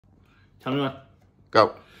Tell me what. Go.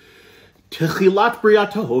 תחילת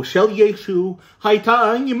בריאתו של ישו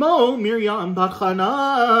הייתה אמו מרים בת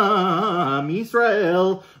חנה מישראל,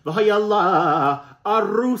 והיה לה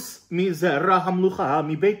ארוס מזרע המלוכה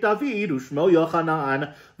מבית דוד ושמו יוחנן,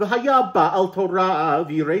 והיה בעל תורה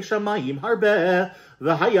וירא שמיים הרבה,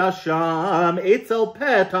 והיה שם אצל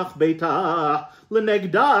פתח ביתה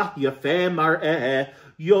לנגדה יפה מראה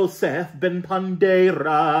יוסף בן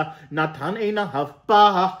פנדרה, נתן עיניו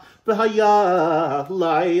בה. והיה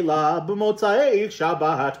לילה במוצאי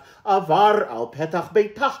שבת עבר על פתח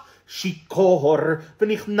ביתה שיכור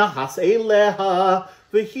ונכנס אליה,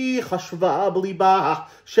 והיא חשבה בליבה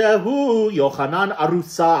שהוא יוחנן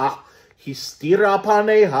ארוסה, הסתירה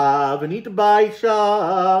פניה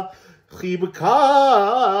ונתביישה,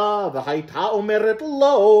 חיבקה והייתה אומרת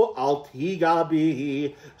לו אל תיגע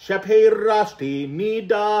בי שפירשתי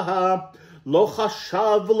נידה. לא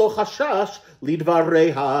חשב ולא חשש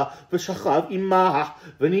לדבריה, ושכב עמה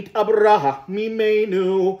ונתעברה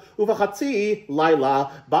ממנו. ובחצי לילה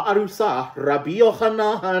בארוסה רבי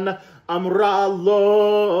יוחנן אמרה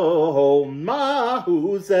לו,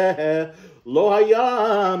 מהו זה? לא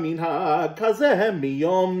היה מנהג כזה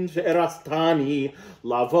מיום שארסתני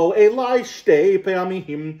לבוא אליי 2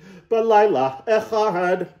 פעמים בלילה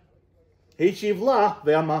אחד. השיב לה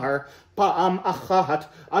ואמר, פעם אחת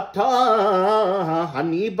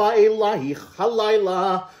אני בא אלייך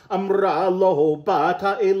הלילה. אמרה לו, באת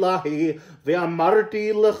אליי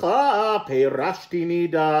ואמרתי לך פירשתי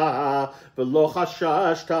נידה, ולא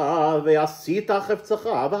חששת ועשית חפצך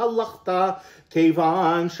והלכת.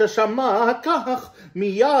 כיוון ששמע כך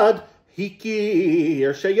מיד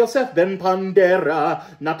הכיר שיוסף בן פנדרה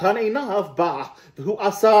נתן עיניו בה, והוא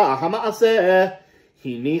עשה המעשה.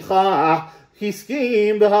 הניחה,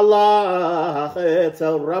 הסכים והלך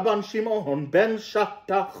אצל רבן שמעון בן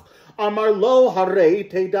שטח. אמר לו, הרי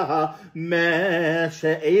תדע מה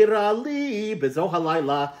שאירע לי בזו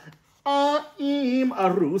הלילה. אם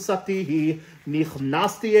ארוסתי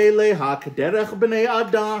נכנסתי אליה כדרך בני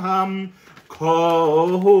אדם,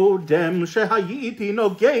 קודם שהייתי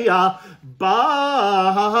נוגע בה,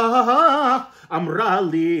 אמרה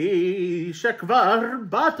לי שכבר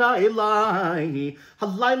באת אליי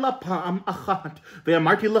הלילה פעם אחת,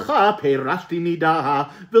 ואמרתי לך פירשתי נידה,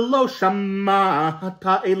 ולא שמעת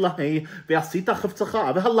אליי, ועשית חפצך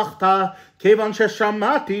והלכת. כיוון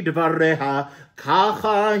ששמעתי דבריה,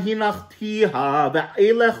 ככה הנחתיה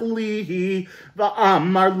ואילך לי.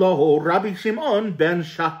 ואמר לו רבי שמעון בן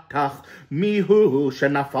שטח, מיהו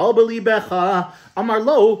שנפל בליבך? אמר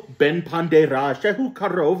לו, בן פנדרה שהוא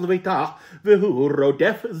קרוב לביתך והוא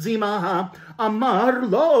רודף זימה. אמר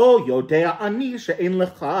לו, יודע אני שאין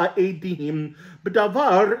לך עדים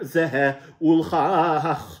בדבר זה,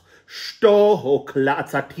 ולכך שתוק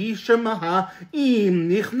לעצתי שמה. אם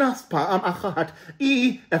נכנס פעם אחת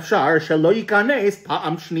אי אפשר שלא ייכנס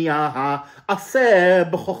פעם שנייה. עשה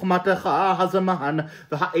בחוכמתך הזמן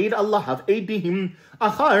והעד עליו עדים.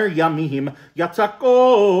 אחר ימים יצא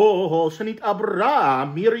קול שנתעברה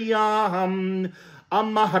מרים.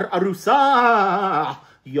 אמר ארוסה,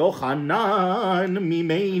 יוחנן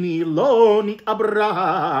ממני לא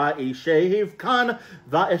נתעברה, אשב כאן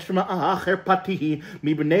ואשמע חרפתי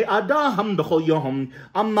מבני אדם בכל יום.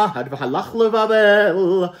 עמד והלך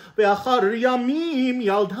לבבל, ואחר ימים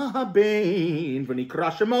ילדה בן, ונקרא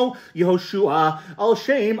שמו יהושע על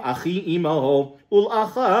שם אחי אמו.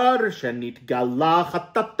 ולאחר שנתגלה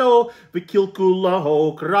חטאתו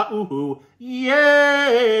וקלקולו קראו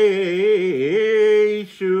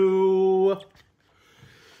ישו.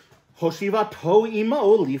 הושיבתו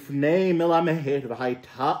עמו לפני מלמד,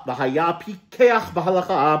 והיה פיקח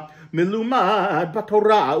בהלכה, מלומד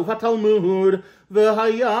בתורה ובתלמוד,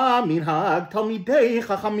 והיה מנהג תלמידי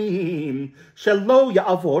חכמים, שלא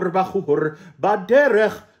יעבור בחור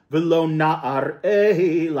בדרך ולא נער,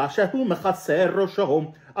 אלא שהוא מכסה ראשו,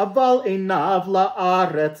 אבל עיניו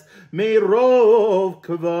לארץ, מרוב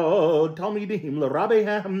כבוד תלמידים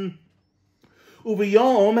לרביהם.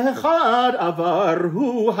 וביום אחד עבר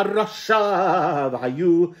הוא הרשע,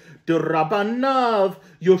 והיו דרבניו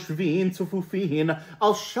יושבים צפופים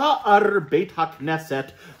על שער בית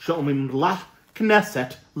הכנסת, שאומרים לה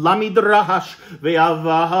כנסת למדרש,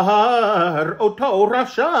 ועבר אותו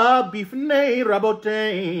רשע בפני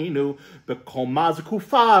רבותינו בקומה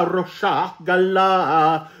זקופה ראשה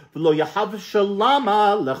גלה, ולא יחב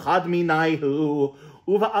שלמה לחד מיניהו,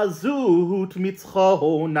 ובעזות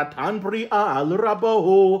מצחו נתן בריאה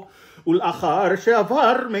לרבו. ולאחר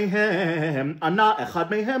שעבר מהם, ענה אחד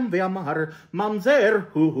מהם ואמר, ממזר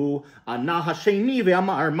הוא. ענה השני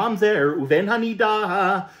ואמר, ממזר ובן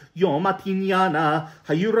הנידה. יום התניאנה,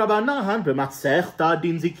 היו רבנן במסכתא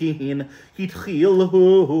דין זיקין, התחיל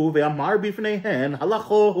הוא ואמר בפניהן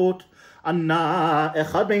הלכות. ענה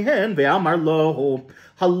אחד מהן ואמר לו,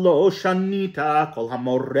 הלא שנית כל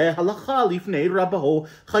המורה הלכה לפני רבו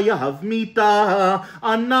חייב מיתה.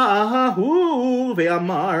 ענה הוא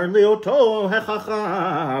ואמר לאותו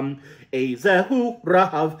החכם, איזה הוא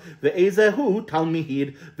רב ואיזה הוא תלמיד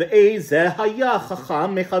ואיזה היה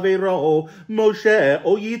חכם מחברו, משה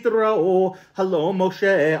או יתרו. הלא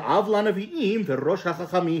משה אב לנביאים וראש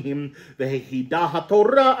החכמים, והידה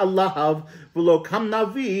התורה עליו, ולא קם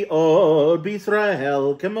נביא עוד בישראל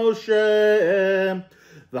כמשה.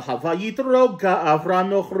 והווה יתרו געברה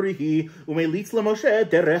נוכרי, ומליץ למשה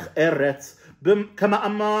דרך ארץ.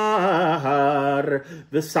 כמאמר,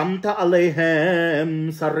 ושמת עליהם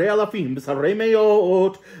שרי אלפים ושרי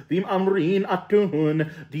מאות, ואם אמרין אתון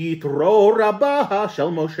דיתרו רבה של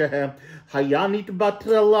משה, היה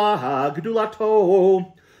נתבטלה גדולתו.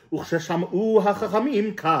 וכששמעו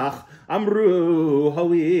החכמים כך, אמרו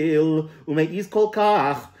הואיל ומעיז כל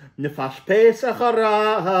כך, נפשפש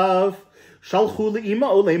אחריו. שלחו לאמא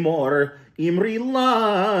לאמור, אמרי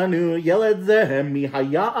לנו ילד זה מי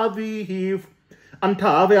היה אביו.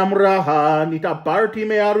 ענתה ואמרה, נתעברתי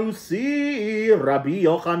מארוסי רבי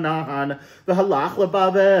יוחנן, והלך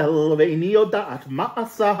לבבל, ואיני יודעת מה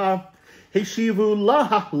עשה. השיבו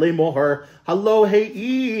לה לאמור, הלא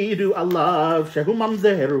העידו עליו שהוא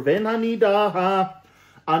ממזר ובן הנידה.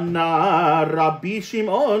 ענה רבי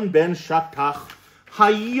שמעון בן שטח,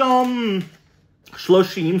 היום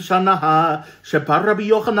 30 שנה שבא רבי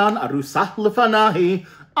יוחנן ארוסה לפניי,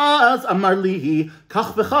 אז אמר לי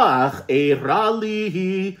כך וכך אירע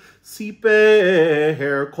לי. סיפר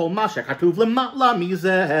כל מה שכתוב למעלה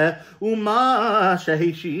מזה, ומה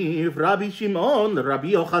שהשיב רבי שמעון לרבי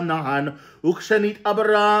יוחנן.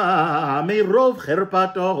 וכשנתעברה מרוב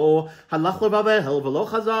חרפתו הלך לבבל ולא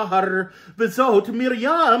חזר. וזאת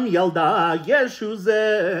מרים ילדה ישו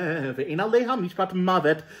זה, ואין עליה משפט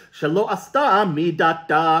מוות שלא עשתה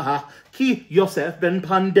מידתה, כי יוסף בן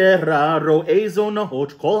פנדרה רואה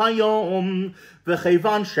זונות כל היום.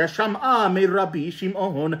 וכיוון ששמעה מרבי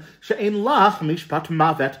שמעון שאין לך משפט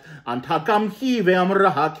מוות, ענתה גם היא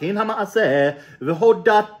ואמרה כן המעשה,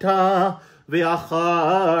 והודתה.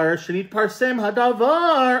 ואחר שנתפרסם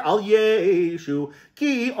הדבר על ישו,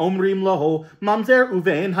 כי אומרים לו ממזר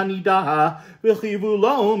ובן הנידה, וחייבו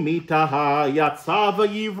לו מיתה, יצא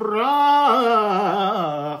ויברח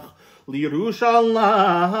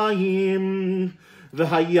לירושלים.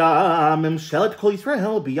 והיה ממשלת כל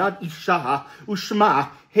ישראל ביד אישה, ושמה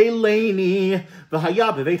הלני,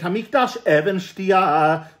 והיה בבית המקדש אבן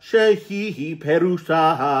שתייה, שהיא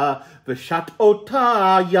פירושה, ושת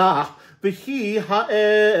אותה והיא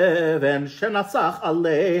האבן שנסח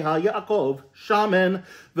עליה יעקב שמן,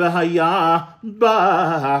 והיה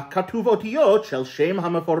בה כתוב אותיות של שם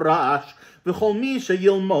המפורש, וכל מי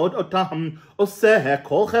שילמוד אותם עושה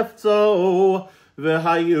כל חפצו.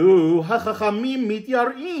 והיו החכמים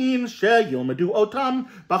מתייראים שילמדו אותם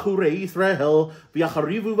בחורי ישראל,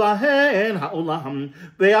 ויחריבו בהן העולם,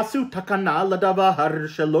 ועשו תקנה לדבר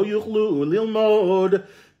שלא יוכלו ללמוד.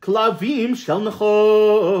 כלבים של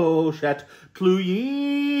נחושת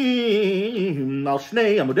תלויים על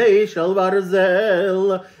שני עמודי של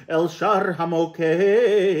ברזל אל שער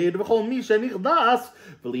המוקד, וכל מי שנכנס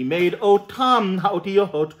ולימד אותם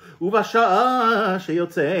האותיות, ובשעה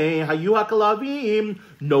שיוצא היו הכלבים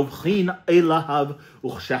נובחין אליו,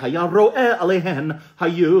 וכשהיה רואה עליהן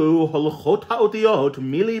היו הולכות האותיות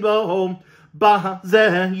מליבו. בא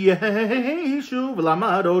זה ישו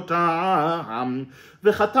ולמד אותם,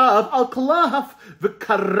 וכתב על קלף,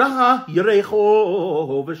 וקרא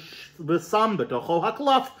ירחו, ושם בתוכו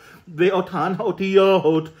הקלף ואותן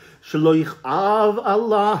האותיות, שלא יכאב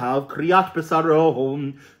עליו קריאת בשרו,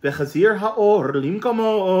 וחזיר האור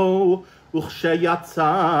למקומו.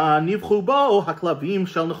 וכשיצא נבחו בו הכלבים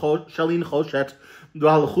של נחושת,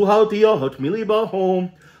 והלכו האותיות מליבו.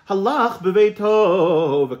 הלך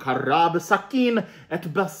בביתו וקרא בסכין את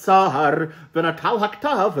בשר, ונטל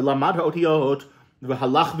הכתב ולמד האותיות,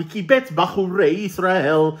 והלך וקיבץ בחורי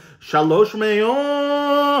ישראל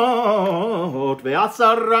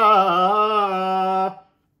 310.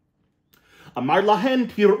 אמר להן,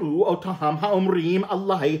 תראו אותם האומרים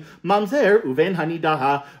עלי ממזר ובן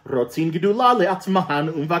הנידה, רוצים גדולה לעצמן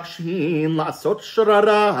ומבקשים לעשות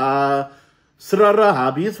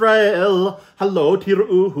שררה בישראל. הלא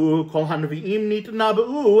תראו כל הנביאים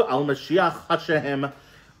נתנבאו על משיח השם,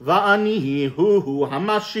 ואני הוא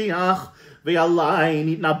המשיח, ועלי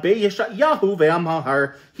נתנבא ישעיהו ואמר,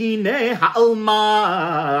 הנה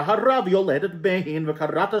העלמה הרב יולדת בן,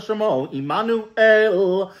 וקראת שמו עמנואל,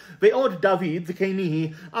 ועוד דוד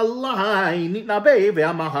זקני, עלי נתנבא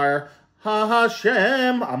ואמר,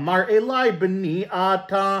 השם אמר אלי בני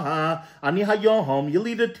אתה, אני היום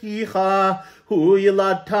ילידתיך, הוא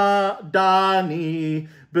ילדתני,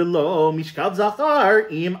 בלא משכב זכר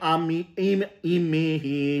עם אמי,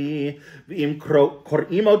 ואם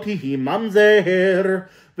קוראים אותי ממזר,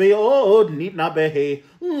 ועוד נתנבא,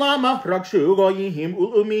 למה רגשו גויים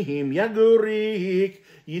ולאומים יגוריק,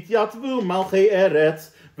 יתייצבו מלכי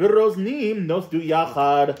ארץ, ורוזנים נוסדו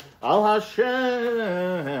יחד על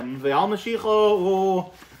השם ועל משיחו.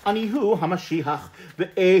 אני הוא המשיח,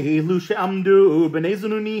 ואלו שעמדו בני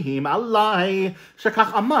זנונים עלי,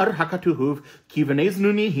 שכך אמר הכתוב, כי בני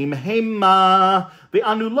זנונים המה,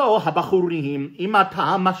 ואנו לא הבחורים, אם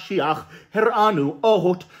אתה משיח, הראנו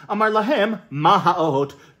אות, אמר להם, מה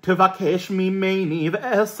האות? תבקש ממני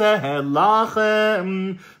ואעשה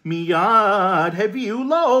לכם. מיד הביאו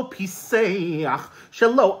לו פיסח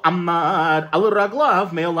שלא עמד על רגליו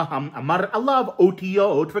מעולם, אמר עליו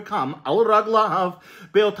אותיות וקם על רגליו.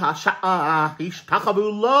 באותה שעה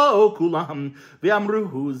השתחוו לו כולם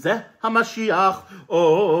ואמרו זה המשיח.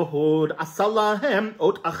 עוד עשה להם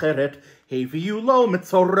אות אחרת, הביאו לו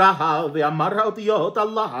מצורע ואמר האותיות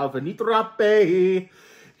עליו ונתרפא.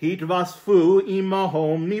 התווספו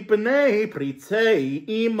עמו מפני פריצי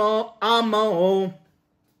עמו.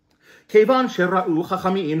 כיוון שראו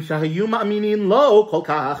חכמים שהיו מאמינים לו כל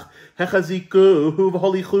כך, החזיקוהו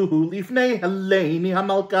והוליכוהו לפני הלני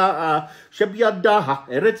המלכה שבידה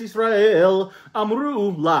ארץ ישראל.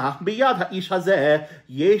 אמרו לה, ביד האיש הזה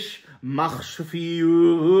יש מחשפיות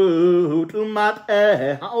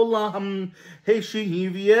ומטעה העולם.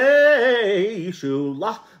 השיב ישו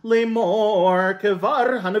לה לאמור, כבר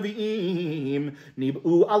הנביאים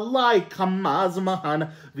ניבאו עלי כמה זמן,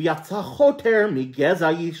 ויצא חוטר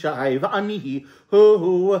מגזע ישי ואני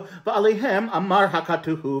הוא, ועליהם אמר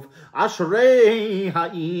הכתוב, אשרי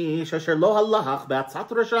האיש אשר לא הלך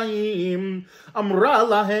בעצת רשעים. אמרה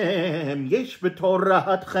להם, יש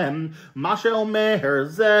בתורתכם מה שאומר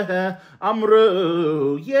זה.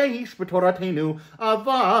 אמרו, יש בתורתנו,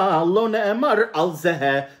 אבל לא נאמר על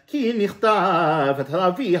זה, כי נכתב את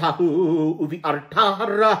אבי ההוא וביערת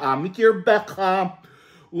הרע מקרבך.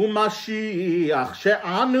 ומשיח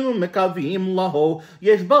שאנו מקווים לו,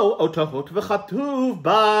 יש בו אותות וכתוב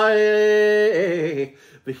בה,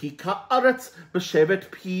 והיכה ארץ בשבט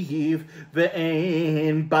פיו,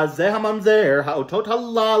 ואין בזה הממזר האותות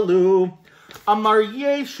הללו. אמר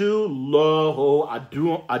ישו לו,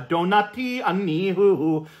 אדונתי אני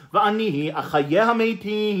הוא, ואני אחיי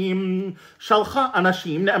המתים. שלחה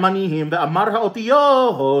אנשים נאמנים ואמר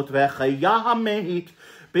האותיות והחיה המת.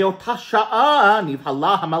 באותה שעה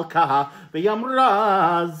נבהלה המלכה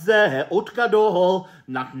ואמרה, זה אות גדול.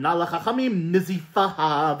 נתנה לחכמים נזיפה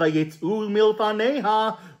ויצאו מלפניה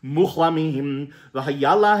מוחלמים,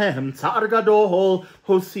 והיה להם צער גדול.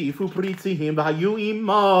 הוסיפו פריצים והיו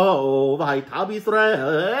עמו, והייתה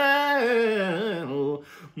בישראל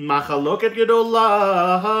מחלוקת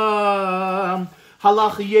גדולה.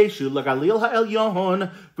 הלך ישו לגליל העליון,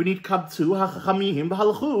 ונתקבצו החכמים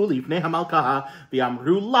והלכו לפני המלכה,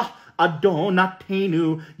 ואמרו לה,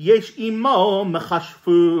 אדונתנו, יש עמו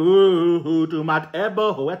מכשפות ומטעה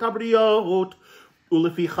בו את הבריות.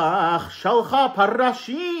 ולפיכך שלחה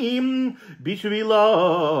פרשים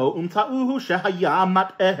בשבילו, ומצאוהו שהיה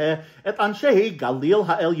מטעה את אנשי גליל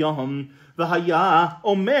העליון, והיה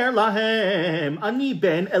אומר להם, אני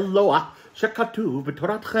בן אלוה שכתוב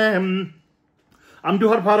בתורתכם.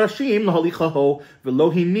 עמדו הפרשים להוליכו,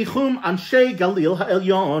 ולא הניחום אנשי גליל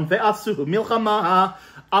העליון, ועשו מלחמה.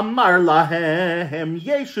 אמר להם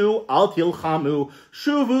ישו, אל תלחמו,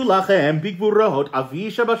 שובו לכם בגבורות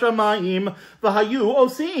אבי שבשמיים. והיו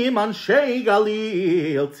עושים אנשי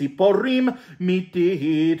גליל ציפורים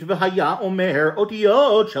מיתית, והיה אומר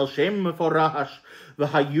אותיות של שם מפורש.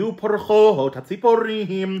 והיו פורחות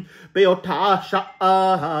הציפורים, באותה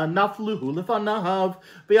שעה נפלו לפניו,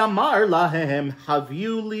 ואמר להם,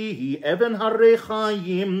 הביאו לי אבן הרי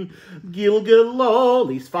חיים. גלגלו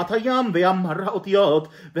לשפת הים, ואמר האותיות,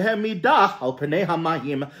 והעמידה על פני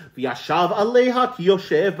המים, וישב עליה כי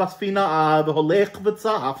יושב בספינה, והולך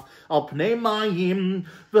וצף על פני מים.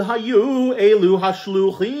 והיו אלו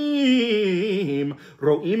השלוחים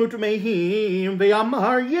רואים ותמהים,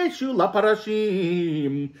 ואמר ישו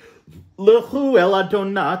לפרשים, לכו אל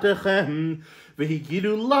אדונתכם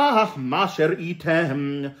והגידו לך מה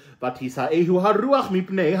שראיתם. ותישאהו הרוח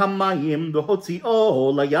מפני המים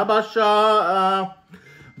והוציאו ליבשה.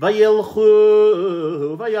 וילכו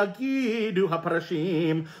ויגידו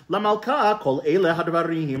הפרשים למלכה כל אלה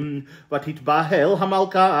הדברים, ותתבהל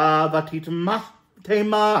המלכה ותטמא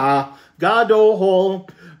גדול,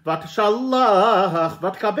 ותשלח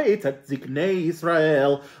ותקבץ את זקני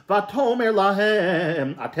ישראל, ותאמר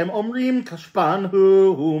להם, אתם אומרים כשפן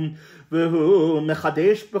הוא, והוא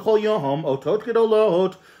מחדש בכל יום אותות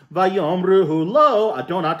גדולות, ויאמרו לו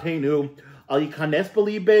אדונתנו, אל ייכנס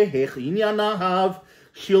בליבך ענייניו,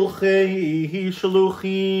 שלחי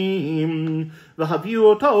שלוחים, והביאו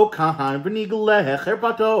אותו כאן ונגלה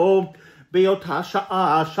חרפתו. באותה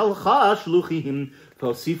שעה שלחה שלוחים,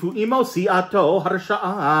 והוסיפו עמו סיעתו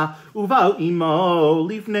הרשעה, ובאו עמו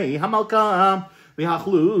לפני המלכה.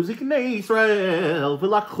 ואכלו זקני ישראל,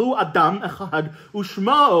 ולקחו אדם אחד,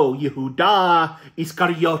 ושמו יהודה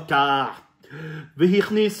איסקריוטה.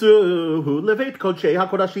 והכניסו לבית קודשי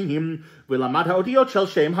הקודשים, ולמד האותיות של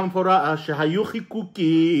שם המפורש שהיו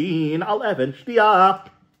חיקוקין על אבן שתייה.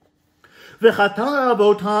 וכתב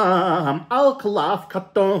אותם על קלף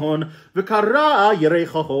כתון, וקרא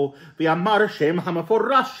ירחו, ואמר שם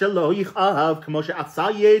המפורש שלו יכאב, כמו שעשה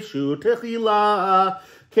ישו תחילה.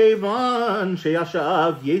 כיוון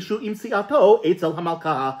שישב ישו עם סיעתו אצל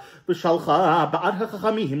המלכה, ושלחה בעד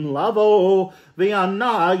החכמים לבוא,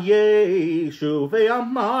 וענה ישו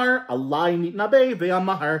ואמר, עלי נתנבא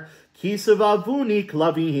ואמר, כי סבבוני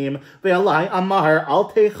כלבים, ועלי אמר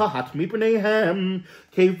אל תחת מפניהם.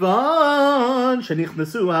 כיוון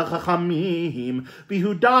שנכנסו החכמים,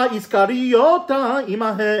 ויהודה איסקריוטה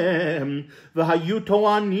עמהם, והיו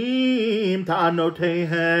טוענים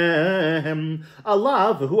טענותיהם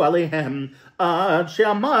עליו והוא עליהם, עד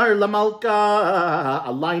שאמר למלכה,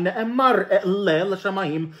 עלי נאמר אעלה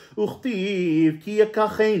לשמיים, וכתיב כי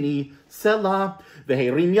יקחני סלע.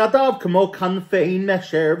 והרים ידיו כמו כנפי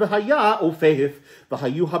נשר, והיה עופף,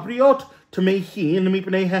 והיו הבריות תמהין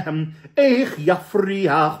מפניהם, איך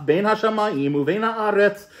יפריח בין השמיים ובין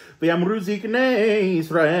הארץ. ואמרו זקני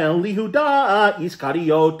ישראל ליהודה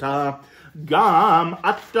איסקריוטה, גם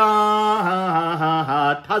אתה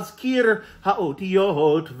תזכיר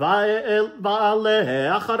האותיות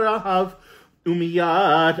ועלה אחריו.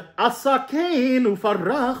 ומיד עשה כן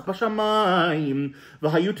ופרח בשמיים,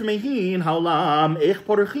 והיו תמהין העולם איך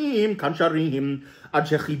פורחים כנשרים, עד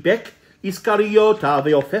שחיבק איסקריוטה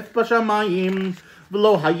ועופף בשמיים.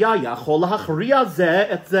 ולא היה יכול להכריע זה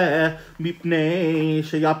את זה, מפני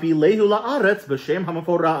שיפילהו לארץ בשם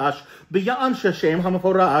המפורש, ביען ששם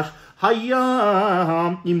המפורש היה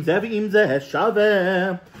עם זה ועם זה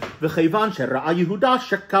שווה. וכיוון שראה יהודה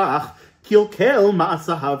שכך, קלקל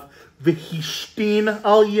מעשיו, והשתין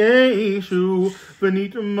על ישו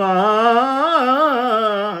ונטמא,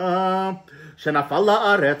 שנפל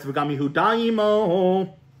לארץ, וגם יהודה עמו.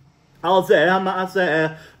 על זה המעשה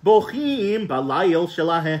בוכים בליל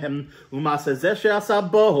שלהם, ומעשה זה שעשה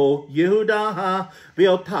בו יהודה.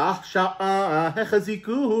 באותה שעה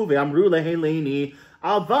החזיקוהו ואמרו להלני,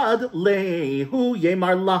 עבד להו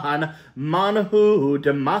יאמר לן, מן הוא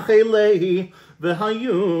דמחי ליה.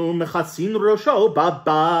 והיו מכסין ראשו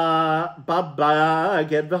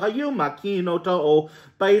בבגד, והיו מכין אותו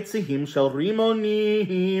ביציאים של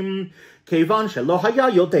רימונים. כיוון שלא היה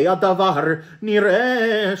יודע דבר,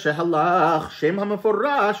 נראה שהלך שם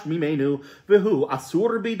המפורש ממנו, והוא אסור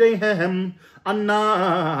בידיהם.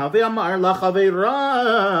 ענה ואמר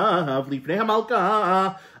לחבריו לפני המלכה,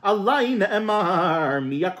 עלי נאמר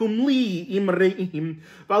מי יקום לי עם רעים,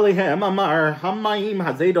 ועליהם אמר המים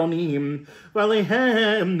הזדונים,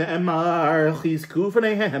 ועליהם נאמר חזקו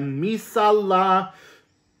פניהם מסלה.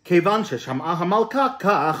 כיוון ששמעה המלכה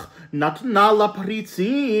כך, נתנה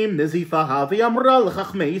לפריצים נזיפה, ואמרה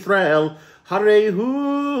לחכמי ישראל, הרי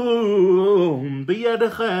הוא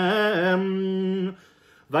בידיכם.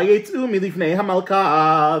 ויצאו מלפני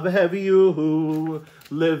המלכה, והביאוהו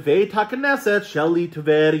לבית הכנסת של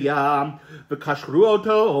טבריה, וקשרו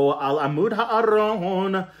אותו על עמוד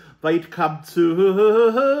הארון, והתקבצו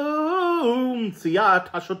סיעת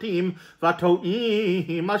השוטים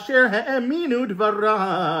והטועים אשר האמינו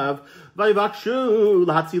דבריו, ויבקשו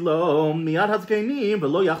להצילו מיד הזקנים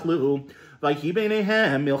ולא יכלו. ויהי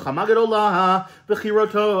ביניהם מלחמה גדולה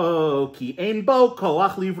וחירותו, כי אין בו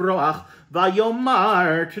כוח לברוח.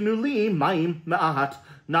 ויאמר תנו לי מים מעט,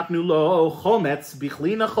 נתנו לו חומץ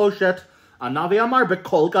בכלי נחושת. ענה ואמר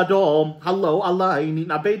בקול גדול, הלא עלי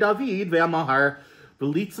נתנבא דוד ואמר,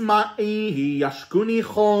 ולצמאי ישקוני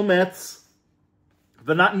חומץ.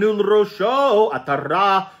 ונתנו לראשו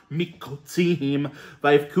עטרה מקוצים,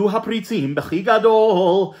 ויבכו הפריצים בכי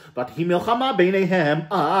גדול, ותהי מלחמה ביניהם,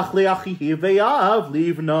 אח לאחיו ויאב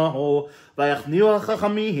לבנו. ויכניעו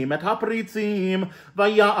החכמים את הפריצים,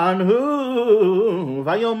 ויענו,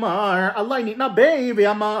 ויאמר, עלי נתנבא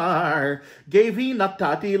ויאמר, גבי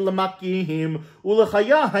נתתי למכים,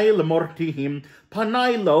 ולחיי למורתים,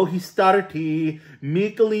 פני לא הסתרתי,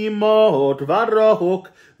 מכלימות ורוק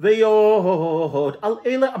ויוד. על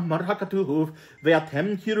אלה אמר הכתוב, ואתם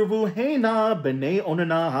קרבו הנה בני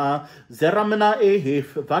אוננה, זרע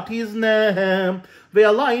מנאף ותזנם,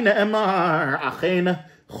 ועלי נאמר, אכן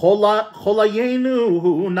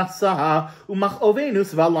חוליינו נשא ומכאובנו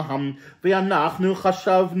סבלם, ואנחנו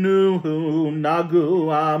חשבנו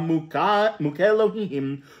נגוע מוכה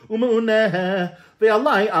אלוהים ומעונה.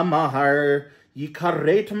 ועלי אמר,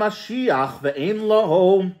 יכרת משיח ואין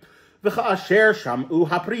לו. וכאשר שמעו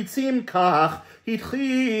הפריצים כך,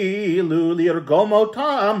 התחילו לרגום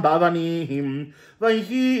אותם באבנים,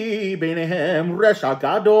 ויהי ביניהם רשע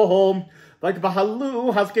גדול.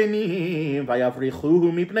 ויתבהלו הזקנים,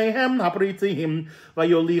 ויבריחו מפניהם הפריצים,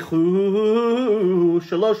 ויוליכו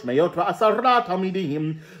 310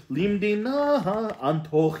 תלמידים למדינה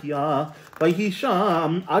אנטוכיה, ויהי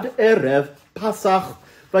שם עד ערב פסח,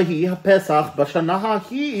 ויהי הפסח בשנה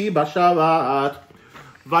ההיא בשבת.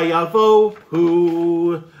 ויבואו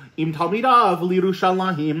עם תלמידיו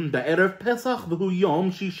לירושלים בערב פסח, והוא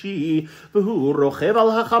יום שישי, והוא רוכב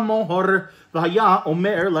על החמור, והיה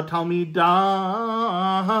אומר לתלמידיו,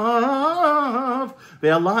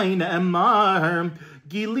 ועלי נאמר,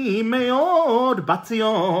 גילי מאוד בת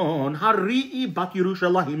ציון, הראי בת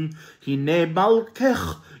ירושלים, הנה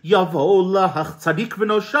מלכך יבוא לך, צדיק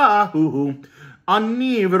ונושע הוא,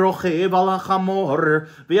 אני ורוכב על החמור,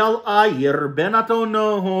 ועל עיר בין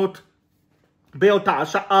אתונות. באותה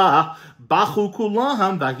שעה בכו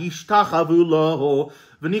כולם והשתחוו לו,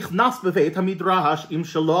 ונכנס בבית המדרש עם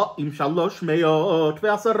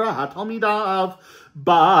 310 תלמידיו.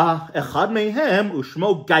 בא אחד מהם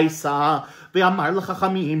ושמו גייסה, ואמר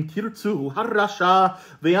לחכמים, תרצו הרשע,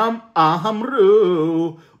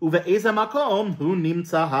 ואמרו, ובאיזה מקום הוא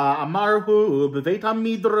נמצא? אמר הוא, בבית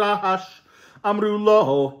המדרש. אמרו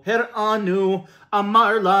לו, הראנו.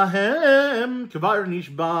 אמר להם, כבר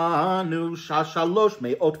נשבענו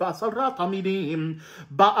 310 תלמידים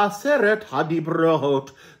ב10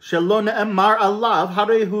 הדיברות, שלא נאמר עליו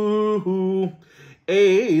הרי הוא.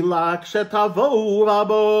 אלא כשתבואו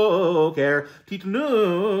בבוקר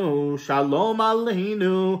תיתנו שלום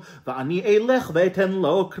עלינו, ואני אלך ואתן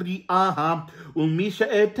לו קריאה, ומי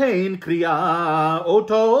שאתן קריאה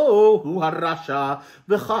אותו הוא הרשע.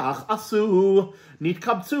 וכך עשו.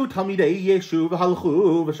 נתקבצו תלמידי ישו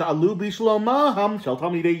והלכו ושאלו בשלומם של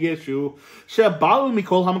תלמידי ישו, שבאו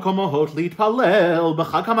מכל המקומות להתפלל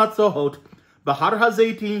בחג המצות בהר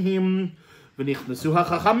הזיתים. ונכנסו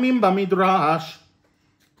החכמים במדרש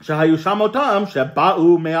שהיו שם אותם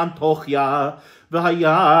שבאו מאנטוכיה,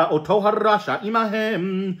 והיה אותו הרשע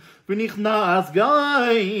עמהם, ונכנס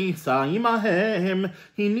גייסה עמהם,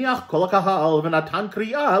 הניח כל הקהל ונתן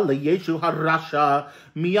קריאה לישו הרשע.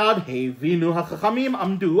 מיד הבינו החכמים,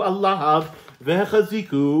 עמדו עליו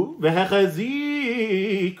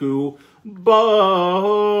והחזיקו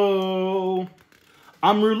בו.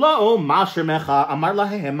 אמרו לו, מה שמך? אמר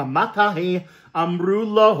להם, מתי? אמרו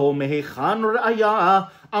לו, מהיכן ראיה?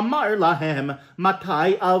 אמר להם,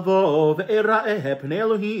 מתי אבוא ואראה פני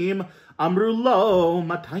אלוהים? אמרו לו,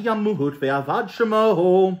 מתי ימות ואבד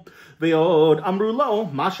שמו? ועוד אמרו לו,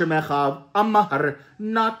 מה שמך? אמר,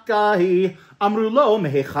 נקי. אמרו לו,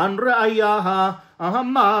 מהיכן ראיה?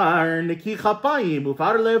 אמר, נקי כפיים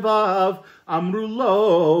ובר לבב. אמרו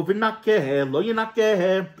לו, ונקה לא ינקה.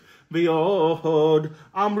 ועוד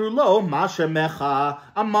אמרו לו, מה שמך?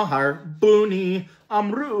 אמר, בוני.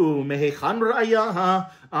 אמרו, מהיכן ראיה?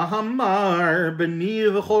 אמר, בני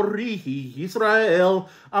וחורי ישראל.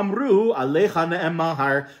 אמרו, עליך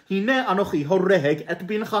נאמר, הנה אנוכי הורג את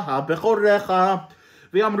בנך בכורך.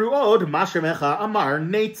 ואמרו עוד, מה שמך? אמר,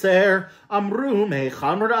 נצר. אמרו,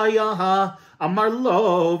 מהיכן ראיה? אמר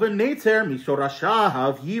לו, ונצר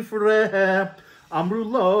משורשיו יפרה. אמרו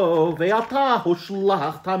לו, ואתה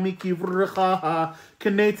הושלכת מקברך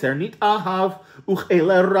כנצר נתאהב,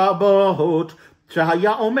 וכאלה רבות,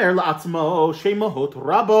 שהיה אומר לעצמו שמות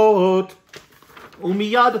רבות.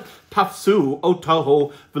 ומיד תפסו אותו,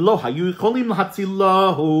 ולא היו יכולים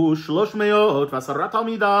להצילו 310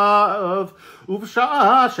 תלמידיו.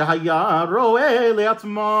 ובשעה שהיה רואה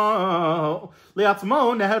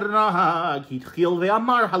לעצמו נהרג, התחיל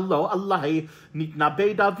ואמר, הלא עלי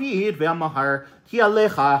נתנבא דוד ואמר, כי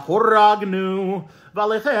עליך הורגנו.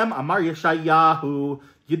 ועליכם אמר ישעיהו,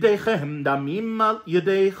 ידיכם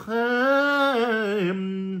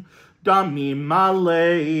דמים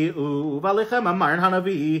מלאו, ועליכם אמר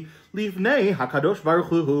הנביא לפני הקדוש ברוך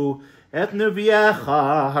הוא, את נביאך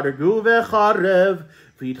הרגו וחרב,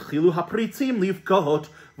 והתחילו הפריצים לבכות,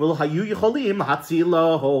 ולא היו יכולים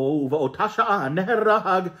להצילו, ובאותה שעה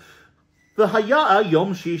נהרג. והיה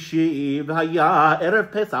יום שישי, והיה ערב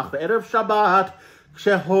פסח וערב שבת,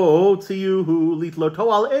 כשהוציאו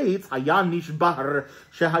לתלותו על עץ היה נשבר,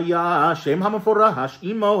 שהיה שם המפורש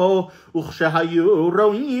עמו, וכשהיו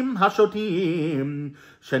רואים השוטים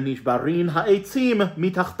שנשברים העצים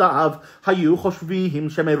מתחתיו, היו חושבים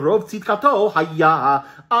שמרוב צדקתו היה,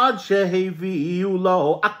 עד שהביאו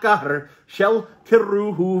לו עקר של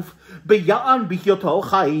קירוב, ביען בהיותו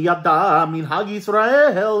חי ידע מנהג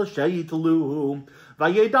ישראל שיתלו.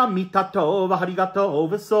 וידע מיתתו והריגתו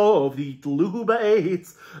וסוף יתלוהו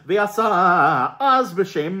בעץ, ועשה אז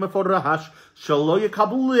בשם מפורש שלא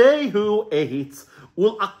יקבלהו עץ,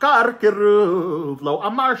 ולעקר קירוב לא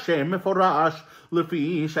אמר שם מפורש,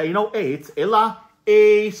 לפי שאינו עץ אלא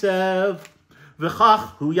עשב.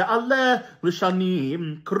 וכך הוא יעלה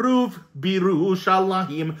לשנים קרוב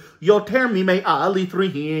בירושלים יותר מ100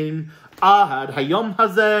 ליטרין עד היום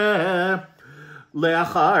הזה.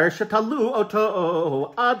 לאחר שתלו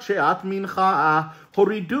אותו עד שעת מנחה,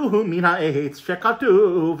 הורידוהו מן העץ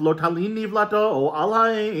שכתוב לא תלין נבלתו על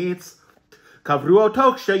העץ. קברו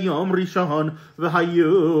אותו כשיום ראשון,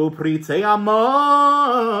 והיו פריצי עמם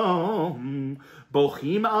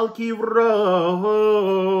בוכים על קברו.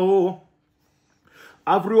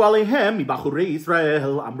 עברו עליהם מבחורי ישראל,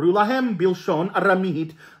 אמרו להם בלשון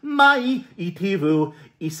ארמית, מהי היטיבו,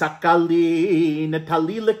 איסקלי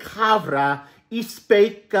נטלי לקברה,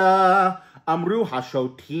 איספקה. אמרו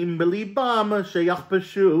השוטים בליבם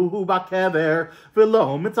שיחפשו בקבר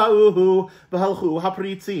ולא מצאוהו, והלכו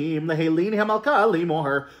הפריצים להלין המלכה לאמור,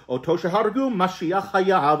 אותו שהרגו משיח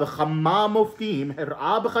חייו, וכמה מופתים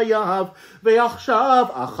הראה בחייו, ועכשיו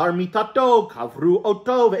אחר מיתתו קברו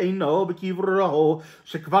אותו ואינו בקברו,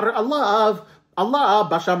 שכבר עלה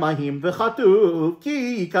בשמיים, וכתוב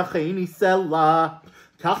כי ייקחני סלע.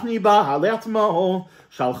 כך ניבא לעצמו,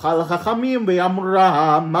 שלחה לחכמים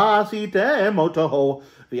ואמרה, מה עשיתם אותו?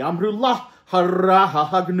 ואמרו לה,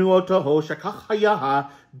 הרגנו אותו, שכך היה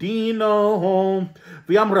דינו.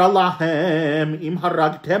 ואמרה להם, אם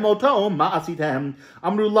הרגתם אותו, מה עשיתם?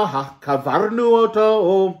 אמרו לה, קברנו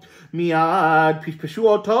אותו. מיד פשפשו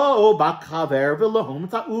אותו בקבר ולא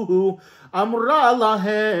מצאוהו. אמרה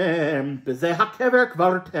להם, בזה הקבר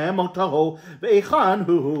קברתם אותו, והיכן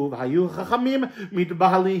הוא? והיו חכמים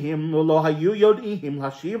מתבהלים ולא היו יודעים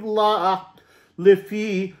להשיב לה,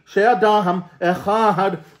 לפי שאדם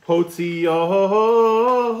אחד הוציאו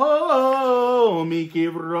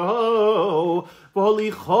מקברו,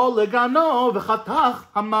 והוליכו לגנו וחתך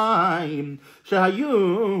המים שהיו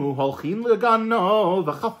הולכים לגנו,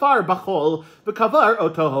 וחפר בחול וקבר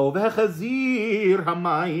אותו, והחזיר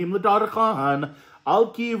המים לדרכן על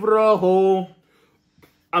קברו.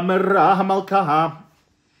 אמרה המלכה,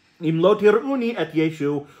 אם לא תראוני את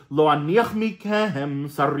ישו, לא אניח מכם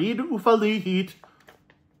שריד ופליט.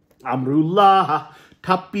 אמרו לה,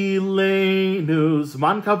 תפילנו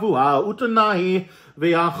זמן קבוע ותנאי,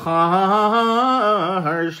 ואחר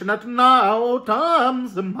שנתנה אותם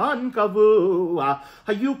זמן קבוע,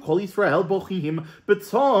 היו כל ישראל בוכים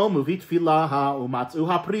בצום ובתפילה,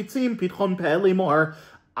 ומצאו הפריצים פתחון פה לאמור,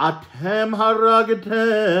 אתם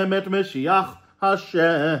הרגתם את משיח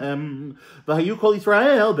השם. והיו כל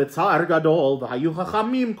ישראל בצער גדול, והיו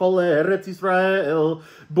חכמים כל ארץ ישראל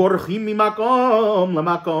בורחים ממקום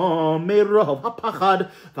למקום מרוב הפחד.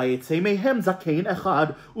 ויצא מהם זקן אחד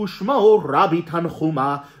ושמו רבי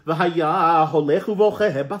תנחומה, והיה הולך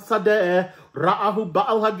ובוכה בשדה. ראהו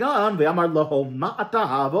בעל הגן ואמר לו, מה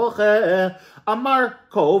אתה בוכה? אמר,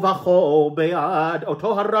 כה וכה בעד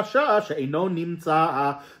אותו הרשע שאינו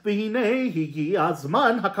נמצא, והנה הגיע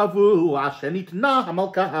הזמן הקבוע שניתנה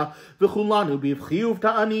המלכה, וכולנו בבכי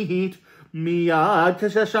ובתענית. מיד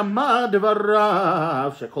כששמע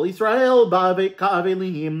דבריו שכל ישראל בא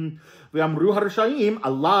כאבלים, ואמרו הרשעים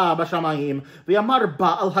עלה בשמיים, ואמר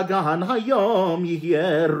בעל הגן, היום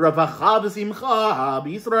יהיה רווחה ושמחה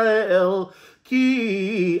בישראל,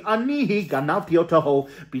 כי אני גנבתי אותו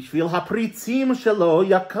בשביל הפריצים שלו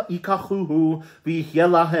ייקחוהו, ויהיה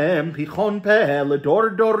להם פתחון פה לדור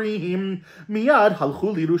דורים. מיד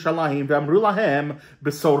הלכו לירושלים ואמרו להם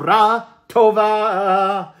בשורה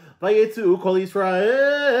טובה. ויצאו כל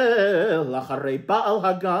ישראל אחרי בעל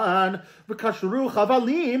הגן, וקשרו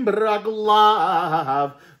חבלים ברגליו,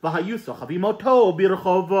 והיו סוחבים אותו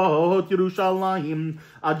ברחובות ירושלים,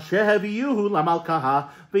 עד שהביאוהו למלכה,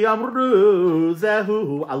 ואמרו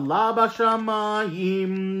זהו עלה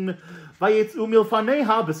בשמיים. ויצאו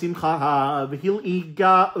מלפניה בשמחה,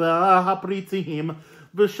 והלעיגה הפריצים,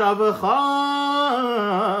 ושבחה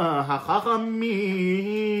החכמים.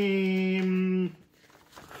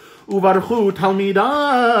 וברכו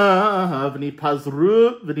תלמידיו,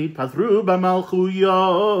 ונתפזרו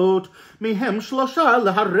במלכויות, מהם 3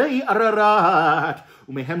 להרי ערערת,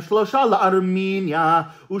 ומהם 3 לארמיניה,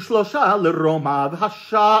 ו3 לרומא,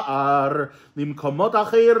 והשאר למקומות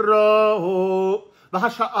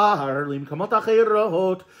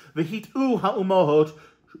אחרות, והטעו האומות,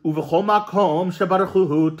 ובכל מקום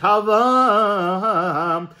שברכו טבע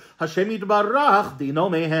השם יתברך דינו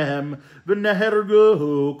מהם,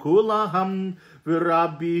 ונהרגו כולם,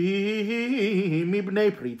 ורבים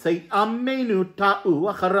מבני פריצי עמנו טעו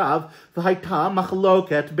אחריו, והייתה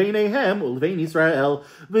מחלוקת ביניהם ולבין ישראל,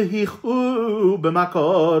 והכאו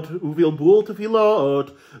במכות ובלבול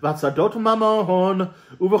תפילות והצדות ממון,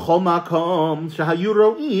 ובכל מקום שהיו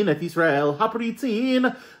רואים את ישראל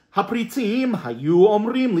הפריצים היו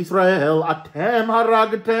אומרים לישראל, אתם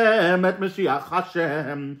הרגתם את משיח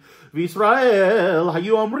השם. וישראל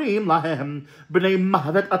היו אומרים להם, בני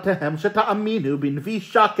מוות אתם שתאמינו בנביא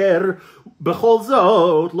שקר. בכל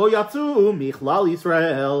זאת לא יצאו מכלל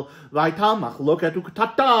ישראל, והייתה מחלוקת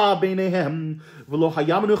וקטטה ביניהם, ולא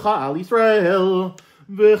היה מנוחה על ישראל.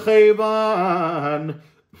 וכיוון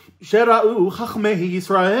שראו חכמי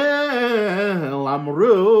ישראל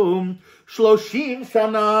אמרו, 30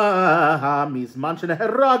 שנה מזמן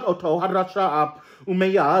שנהרג אותו הרשע,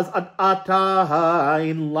 ומאז עד עתה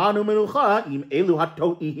אין לנו מנוחה עם אלו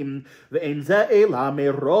הטועים, ואין זה אלא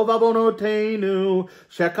מרוב עוונותינו,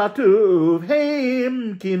 שכתוב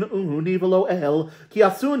הם קינאוני ולא אל, כי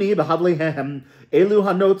עשוני בהבליהם, אלו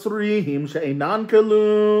הנוצרים שאינן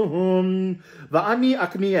כלום, ואני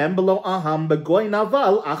אקניהם בלא אהם בגוי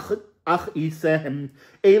נבל אך איסם.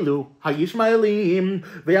 אלו הישמעאלים,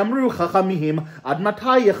 ואמרו חכמים, עד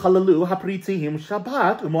מתי יחללו הפריצים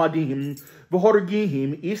שבת ומועדים,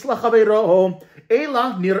 והורגים איש לחברו, אלא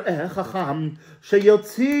נראה חכם,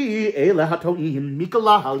 שיוציא אלה הטועים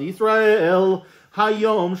מכלל ישראל.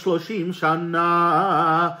 היום 30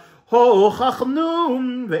 שנה הוכחנו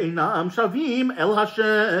ואינם שבים אל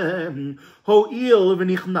השם, הואיל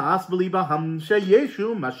ונכנס בליבם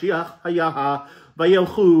שישו משיח היה,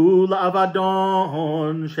 וילכו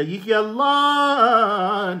לאבדון שיחיה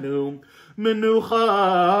לנו מנוחה.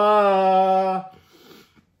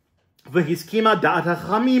 והסכימה דעת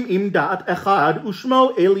החכמים עם דעת אחד, ושמו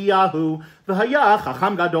אליהו, והיה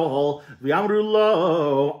חכם גדול, ואמרו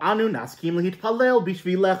לו, אנו נסכים להתפלל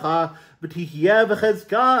בשבילך, ותהיה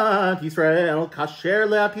בחזקת ישראל כאשר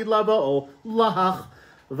לעתיד לבוא לך.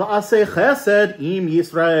 ועשה חסד עם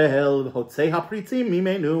ישראל, והוצא הפריצים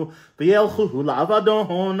ממנו, וילכו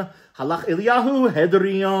לאבדון. הלך אליהו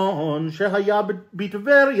הדריון, שהיה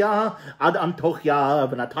בטבריה עד אנטוכיה,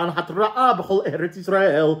 ונתן התראה בכל ארץ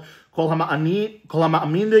ישראל. כל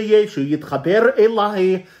המאמין לישו יתחבר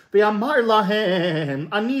אליי, ואמר להם,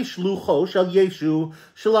 אני שלוחו של ישו,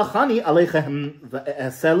 שלחני עליכם,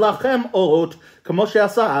 ואעשה לכם אות, כמו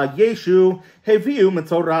שעשה ישו. הביאו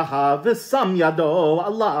מצורע, ושם ידו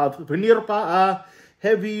עליו, ונרפא.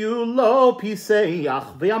 הביאו לו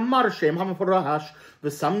פיסח, ואמר שם המפורש,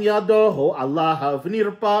 ושם ידו עליו,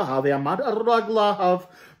 ונרפא, ועמד על רגליו.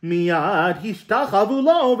 מיד השתחוו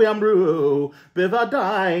לו ואמרו,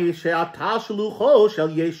 בוודאי שאתה שלוחו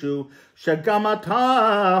של ישו, שגם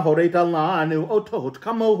אתה הורית לנו אותות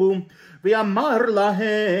כמוהו. ואמר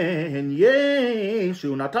להן,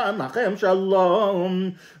 ישו נתן לכם שלום.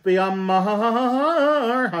 ואמר,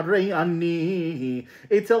 הרי אני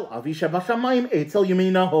אצל אבי שבשמיים, אצל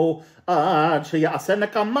ימינו, עד שיעשה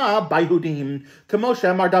נקמה ביהודים, כמו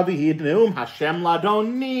שאמר דוד, נאום השם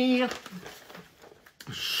לאדוני.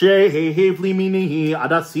 שב לימיני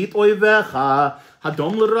עד עשית אויביך,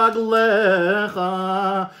 הדום לרגליך.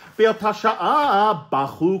 באותה שעה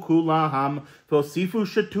בכו כולם, והוסיפו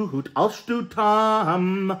שטות על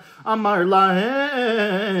שטותם. אמר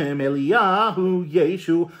להם אליהו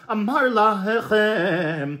ישו, אמר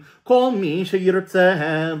לכם, כל מי שירצה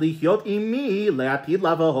לחיות עמי לעתיד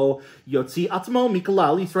לבוא, יוציא עצמו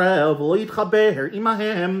מכלל ישראל ולא יתחבר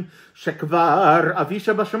עמהם, שכבר אבי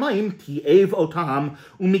שבשמיים תיעב אותם,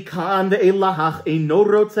 ומכאן ואילך אינו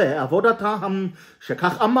רוצה עבודתם,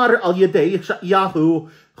 שכך אמר על ידי ישעיהו,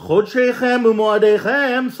 חודשיכם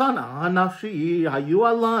ומועדיכם שנאה נפשי היו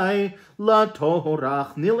עלי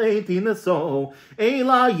לתורח נלאיתי נשוא,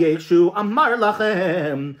 אלא ישו אמר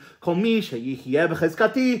לכם, כל מי שיחיה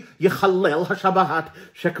בחזקתי יחלל השבת,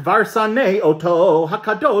 שכבר שנא אותו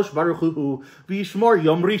הקדוש ברוך הוא, וישמור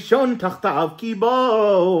יום ראשון תחתיו, כי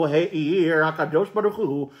בו האיר הקדוש ברוך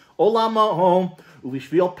הוא עולמו.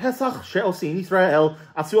 ובשביל פסח שעושים ישראל,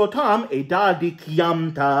 עשו אותם עדה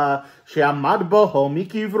דקיימת, שעמד בו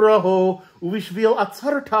מקברו, ובשביל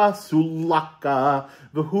עצרת סולקה,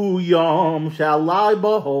 והוא יום שעלה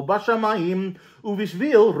בו בשמיים,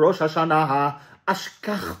 ובשביל ראש השנה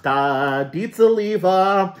אשכחת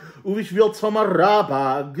דיצליבה, ובשביל צום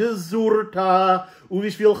הרבה גזורת,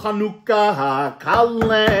 ובשביל חנוכה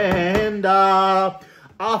קלנדה,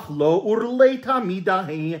 אף לא אורלית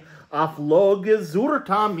מדי, אף לא גזורת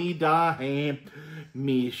מדי.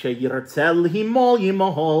 מי שירצה להימול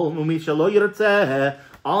ימול, ומי שלא ירצה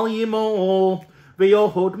אל ימול.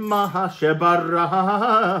 ויהוד מה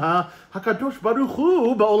שברא הקדוש ברוך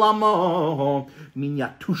הוא בעולמו, מן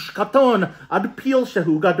יתוש קטון עד פיל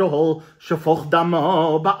שהוא גדול, שפוך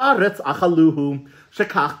דמו בארץ אכלוהו,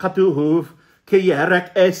 שכך כתוב, כירק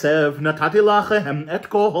עשב נתתי לכם את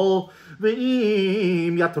כל,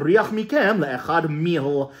 ואם יטריח מכם לאחד מיל,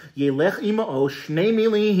 ילך עמו 2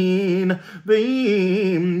 מילין,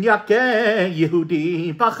 ואם יכה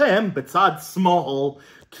יהודי בכם בצד שמאל,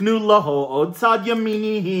 תנו לו עוד צד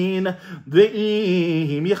ימין,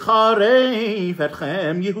 ואם יחרף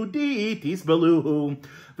אתכם יהודי תסבלו,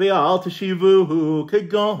 ואל תשיבו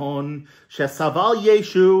כגון שסבל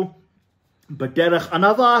ישו. בדרך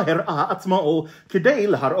ענווה הראה עצמו כדי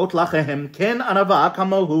להראות לכם, כן ענווה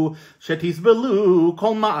כמוהו, שתסבלו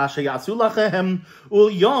כל מה שיעשו לכם,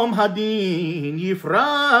 וליום הדין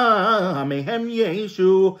יפרע מהם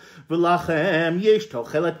ישו, ולכם יש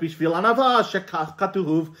תוחלת בשביל ענווה, שכך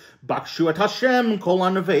כתוב, בקשו את השם כל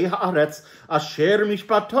ענבי הארץ, אשר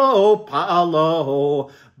משפטו פעלו,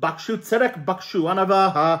 בקשו צדק, בקשו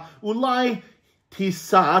ענווה, אולי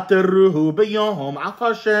תסתתרו ביום אף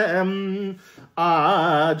השם,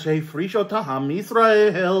 עד שהפריש אותם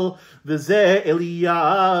ישראל, וזה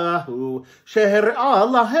אליהו, שהראה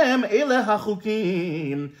להם אלה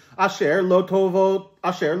החוקים, אשר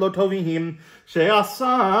לא טובים,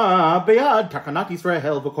 שעשה ביד תקנת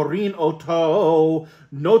ישראל, וקוראים אותו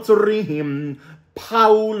נוצרים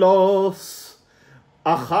פאולוס,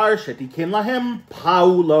 אחר שתיקן להם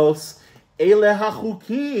פאולוס, אלה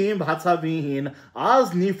החוקים והצווים,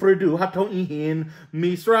 אז נפרדו הטועים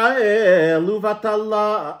מישראל,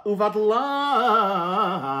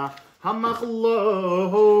 ובטלה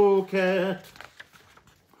המחלוקת.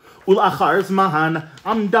 ולאחר זמן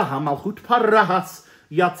עמדה המלכות פרס,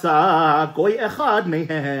 יצא גוי אחד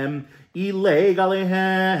מהם, עילג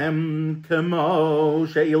עליהם, כמו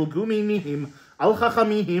שעילגו מינים על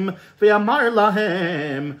חכמים, ואמר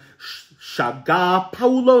להם, שגה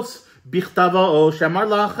פאולוס בכתבו שאמר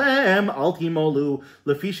לכם אל תימולו,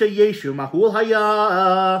 לפי שישו מהול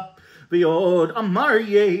היה. ועוד אמר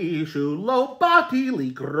ישו, לא באתי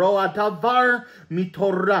לגרוע דבר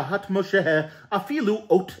מתורת משה, אפילו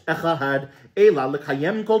אות אחד, אלא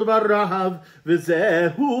לקיים כל דבריו,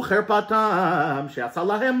 וזהו חרפתם שעשה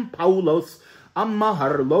להם פאולוס.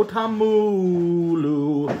 אמר לא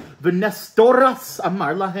תמולו, ונסטורס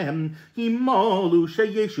אמר להם, הימולו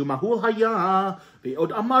שישו מהול היה.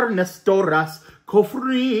 ועוד אמר נסטורס,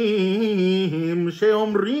 כופרים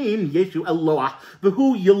שאומרים ישו אלוה,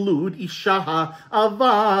 והוא ילוד אישה,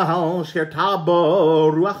 אבל שרתה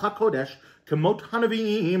בו רוח הקודש כמות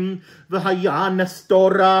הנביאים. והיה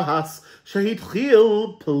נסטורס שהתחיל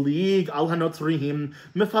פליג על הנוצרים,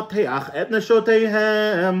 מפתח את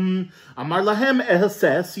נשותיהם. אמר להם,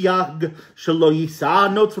 אעשה סייג שלא יישא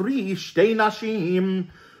נוצרי 2 נשים.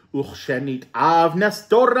 וכשנתאב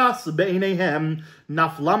נסטורס בעיניהם,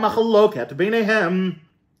 נפלה מחלוקת ביניהם,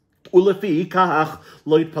 ולפי כך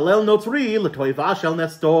לא יתפלל נוצרי לתועבה של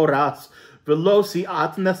נסטורס, ולא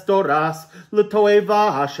סיעת נסטורס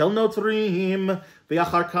לתועבה של נוצרים.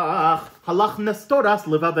 ואחר כך הלך נסטורס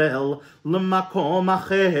לבבל, למקום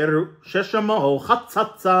אחר ששמו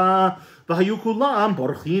חצצה, והיו כולם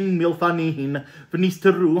בורחים מלפנין,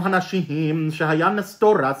 ונסתרו הנשים שהיה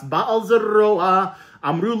נסטורס בעל זרוע.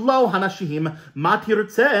 אמרו לו הנשים, מה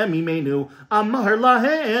תרצה ממנו? אמר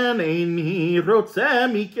להן, איני רוצה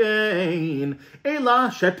מכן,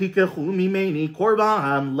 אלא שתיקחו ממני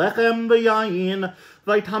קורבן, לחם ויין.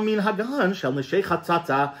 והייתה מנהגן של נשי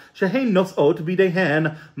חצצה, שהן נושאות בידיהן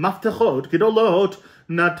מפתחות גדולות.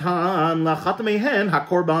 נתן לאחת מהן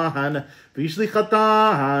הקורבן,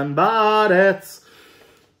 והשליכתן בארץ.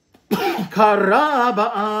 קרא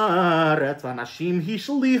בארץ ואנשים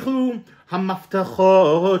השליחו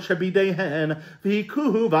המפתחות שבידיהן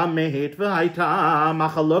והיכו במת והייתה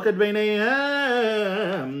מחלוקת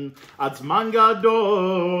ביניהם עד זמן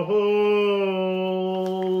גדול.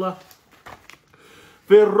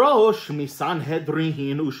 וראש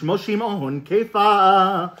מסנהדרין ושמו שמעון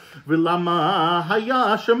כיפה, ולמה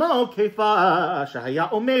היה שמו כיפה? שהיה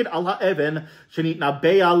עומד על האבן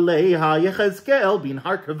שנתנבא עליה יחזקאל בן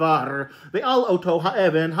הר כבר, ועל אותו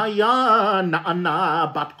האבן היה נענה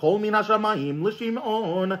בת קול מן השמיים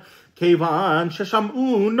לשמעון, כיוון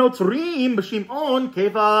ששמעו נוצרים בשמעון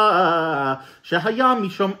כיפה, שהיה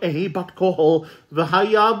משומעי בת קול,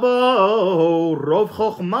 והיה בו רוב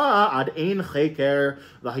חוכמה עד אין חקר,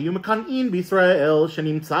 והיו מקנאים בישראל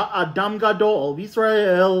שנמצא אדם גדול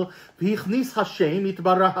בישראל, והכניס השם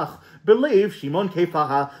יתברך בלב שמעון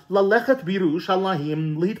כיפה ללכת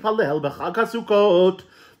בירושלים להתפלל בחג הסוכות,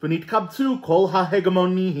 ונתקבצו כל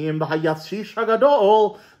ההגמונים והישיש הגדול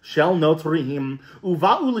של נוצרים,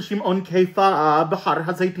 ובאו לשמעון כיפה בהר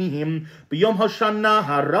הזיתים ביום השנה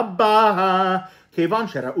הרבה, כיוון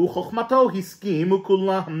שראו חוכמתו הסכימו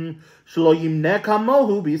כולם שלא ימנה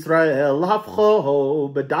כמוהו בישראל להפכו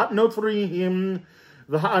בדת נוצרים,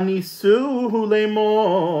 והניסוהו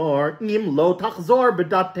לאמור אם לא תחזור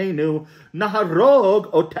בדתנו נהרוג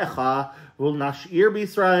אותך ולנשאיר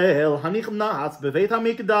בישראל הנכנס בבית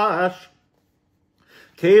המקדש.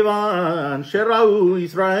 כיוון שראו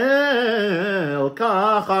ישראל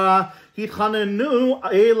ככה התחננו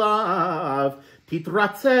אליו,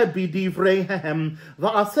 תתרצה בדבריהם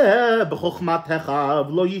ועשה בחוכמתך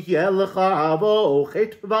ולא יהיה לך בו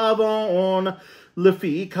חטא ועוון.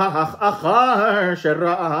 לפי כך אחר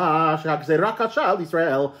שראה שהגזירה קשה על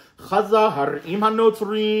ישראל חזר עם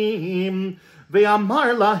הנוצרים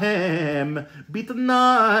ואמר להם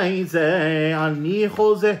בתנאי זה אני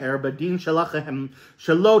חוזר בדין שלכם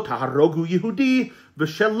שלא תהרוגו יהודי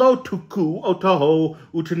ושלא תוכו אותו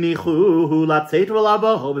ותניחוהו לצאת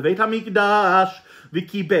ולבוא בבית המקדש.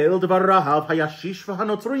 וקיבל דבריו הישיש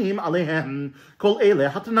והנוצרים עליהם כל אלה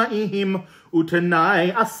התנאים,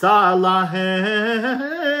 ותנאי עשה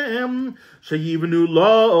להם שיבנו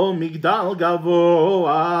לו מגדל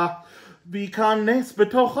גבוה וייכנס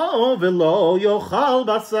בתוכו ולא יאכל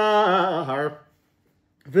בשר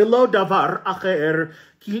ולא דבר אחר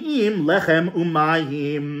כי אם לחם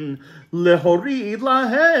ומים, להוריד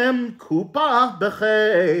להם קופה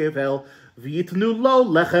בחבל ויתנו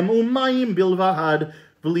לו לחם ומים בלבד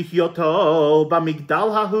ולחיותו במגדל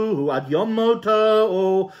ההוא עד יום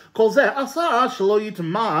מותו. כל זה עשה שלא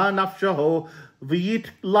יטמע נפשו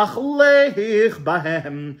ויתלכלך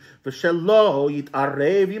בהם ושלא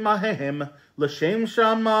יתערב עמהם לשם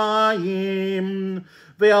שמיים.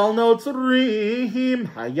 ועל נוצרים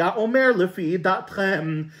היה אומר לפי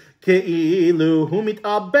דעתכם כאילו הוא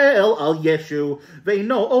מתאבל על ישו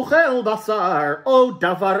ואינו אוכל בשר או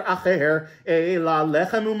דבר אחר אלא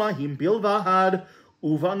לחם ומים בלבד,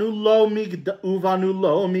 ובנו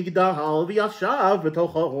לו מגדל וישב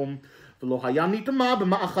בתוכו ולא היה נטמע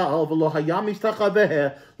במאכל ולא היה משתחווה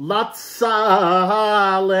לצלם.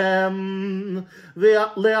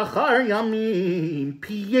 ולאחר ימים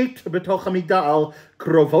פייט בתוך המגדל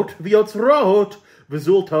קרובות ויוצרות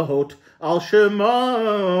וזולתות על שמו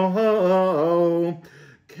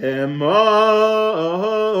כמו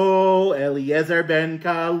אליעזר בן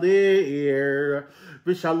קליר,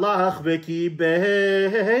 ושלח וקיבץ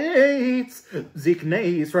זקני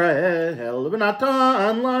ישראל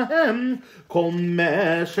ונתן להם כל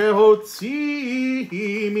מה שהוציא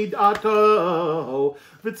מדעתו,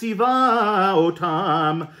 וציווה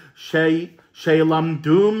אותם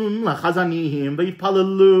שלמדו לחזנים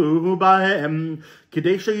והתפללו בהם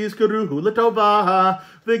כדי שיזכרו לטובה.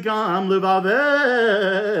 וגם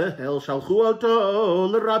לבבל שלחו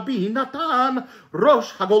אותו לרבי נתן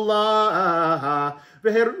ראש הגולה,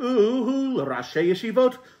 והראו לראשי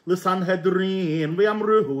ישיבות לסנהדרין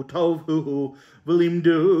ואמרו טוב הוא,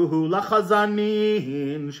 ולימדו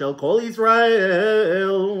לחזנים של כל ישראל.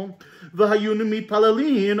 והיו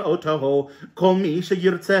מתפללים אותו כל מי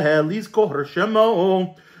שירצה לזכור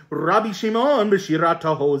שמו. רבי שמעון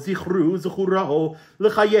בשירתו זכרו זכורו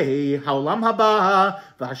לחיי העולם הבא,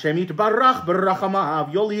 והשם יתברך ברחמיו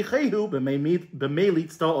יוליכהו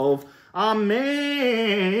במליץ טוב,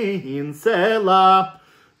 אמן. סלה.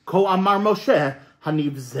 כה אמר משה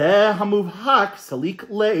הנבזה המובהק סליק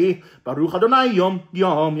לי, ברוך אדוני יום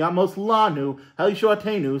יום יעמוס לנו על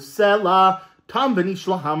ישועתנו. סלה. תם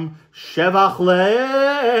ונשלם שבח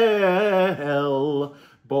לאל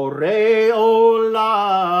בורא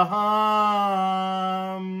עולם.